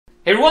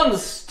Hey everyone,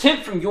 this is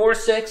Tim from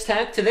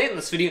YourSixTech. Today in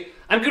this video,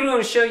 I'm going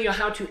to show you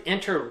how to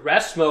enter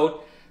rest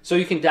mode so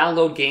you can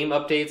download game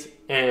updates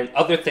and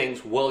other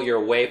things while you're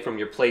away from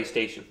your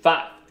PlayStation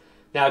 5.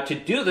 Now to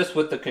do this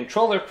with the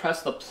controller,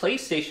 press the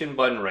PlayStation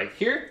button right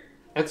here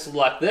and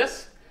select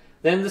this.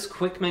 Then this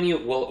quick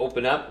menu will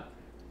open up.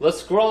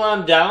 Let's scroll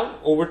on down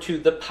over to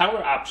the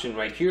power option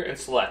right here and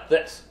select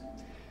this.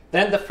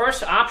 Then the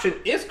first option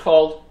is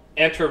called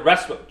Enter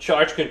Rest Mode.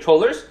 Charge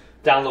controllers,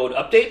 download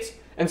updates,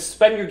 and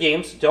suspend your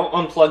games. Don't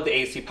unplug the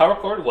AC power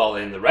cord while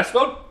in the rest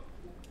mode.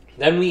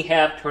 Then we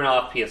have turn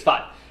off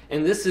PS5.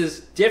 And this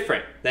is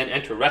different than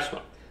enter rest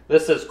mode.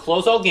 This says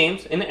close all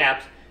games and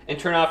apps and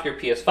turn off your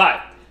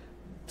PS5.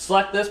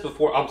 Select this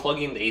before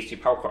unplugging the AC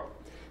power cord.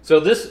 So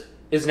this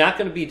is not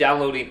going to be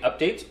downloading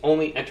updates,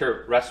 only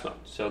enter rest mode.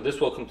 So this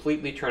will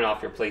completely turn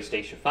off your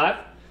PlayStation 5.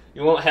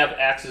 You won't have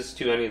access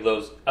to any of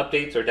those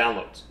updates or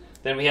downloads.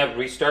 Then we have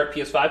restart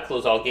PS5,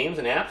 close all games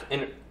and apps,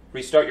 and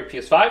restart your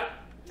PS5.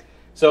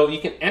 So you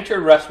can enter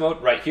rest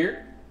mode right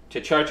here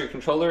to charge your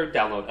controller,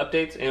 download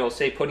updates, and it will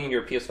say putting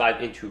your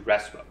PS5 into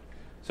rest mode.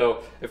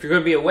 So if you're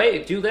going to be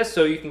away, do this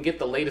so you can get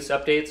the latest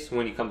updates.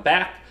 When you come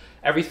back,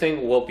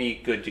 everything will be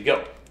good to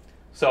go.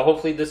 So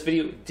hopefully this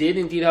video did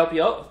indeed help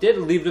you out. If it did,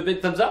 leave it a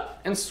big thumbs up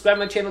and subscribe to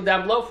my channel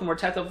down below for more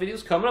tech up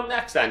videos coming up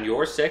next on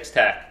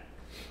YourSixTech.